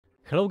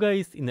Hello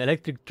guys, in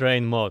electric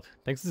train mod.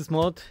 Thanks to this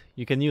mod,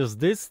 you can use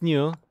this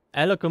new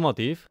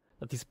locomotive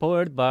that is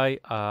powered by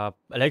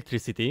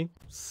electricity.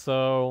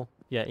 So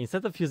yeah,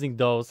 instead of using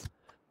those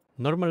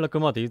normal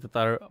locomotives that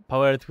are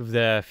powered with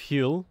the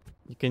fuel,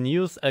 you can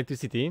use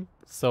electricity.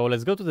 So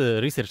let's go to the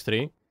research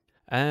tree,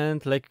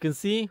 and like you can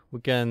see, we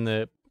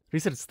can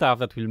research stuff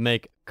that will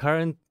make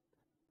current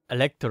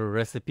electro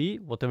recipe,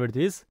 whatever it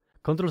is,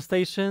 control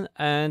station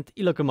and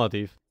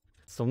e-locomotive.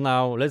 So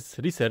now let's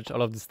research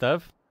all of this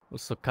stuff.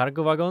 Also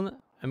cargo wagon,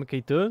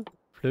 MK2,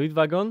 fluid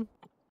wagon,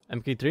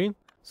 MK3.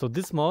 So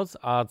this mods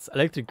adds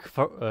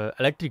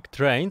electric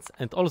trains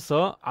and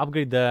also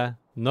upgrade the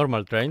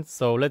normal trains.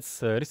 So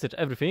let's research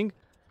everything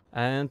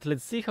and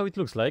let's see how it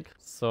looks like.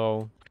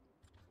 So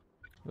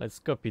let's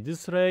copy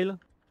this rail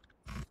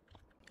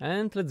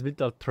and let's build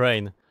a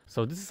train.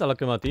 So this is a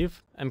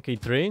locomotive,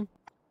 MK3.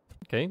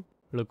 Okay,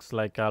 looks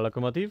like a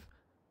locomotive.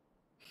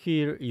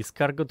 Here is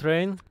cargo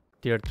train,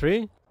 tier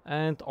 3.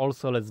 And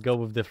also let's go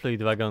with the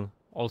fluid wagon,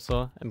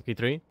 also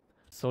MK3.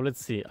 So let's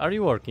see, are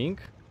you working?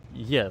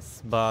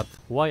 Yes, but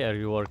why are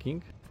you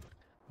working?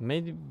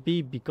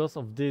 Maybe because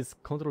of this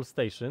control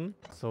station.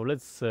 So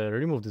let's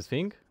remove this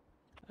thing.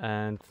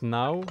 And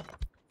now,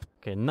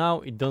 okay, now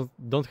it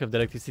don't have the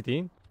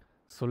electricity.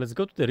 So let's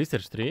go to the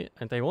research tree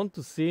and I want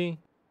to see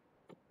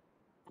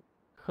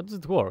how does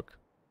it work.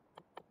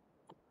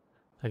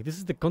 Like this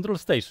is the control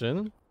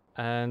station,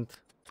 and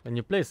when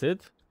you place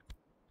it,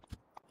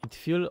 it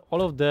fuels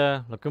all of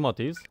the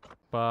locomotives,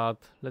 but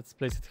let's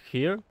place it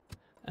here.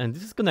 And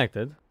this is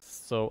connected.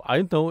 So I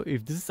don't know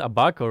if this is a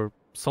bug or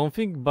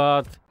something,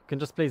 but you can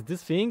just place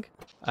this thing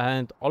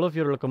and all of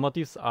your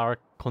locomotives are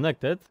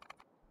connected.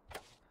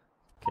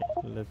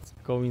 Okay, let's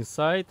go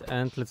inside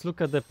and let's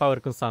look at the power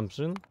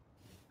consumption.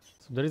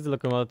 So there is the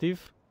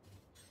locomotive.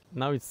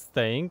 Now it's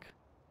staying.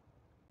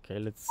 Okay,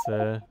 let's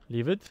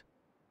leave it.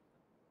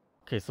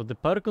 Okay, so the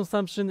power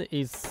consumption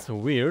is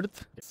weird.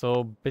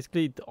 So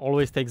basically it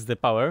always takes the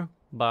power,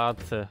 but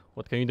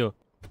what can you do?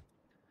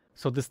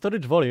 So the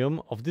storage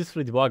volume of this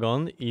fleet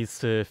wagon is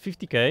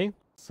 50k.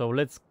 So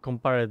let's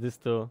compare this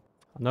to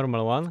a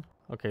normal one.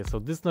 Okay, so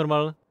this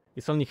normal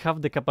is only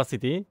half the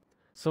capacity.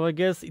 So I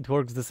guess it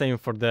works the same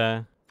for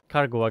the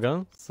cargo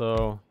wagon.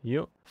 So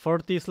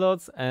 40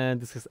 slots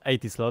and this is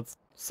 80 slots.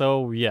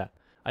 So yeah,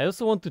 I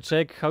also want to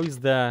check how is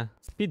the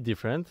speed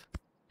different.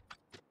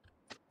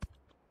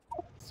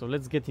 So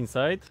let's get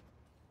inside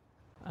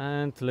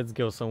and let's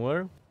go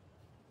somewhere.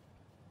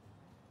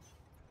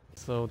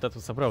 So that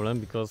was a problem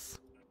because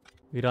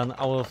we ran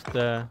out of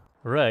the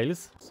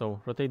rails. So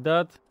rotate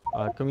that,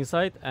 come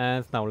inside,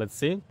 and now let's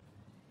see.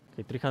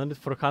 Okay, 300,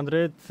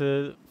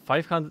 400,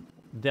 500.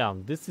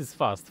 Damn, this is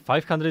fast.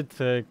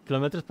 500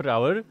 kilometers per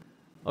hour.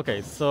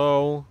 Okay,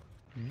 so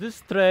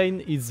this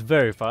train is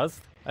very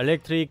fast.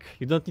 Electric,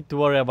 you don't need to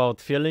worry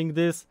about fueling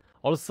this.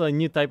 Also a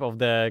new type of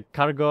the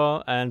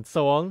cargo and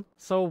so on.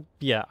 So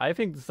yeah, I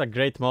think this is a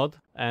great mod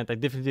and I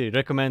definitely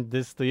recommend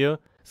this to you.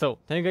 So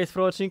thank you guys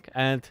for watching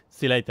and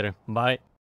see you later. Bye.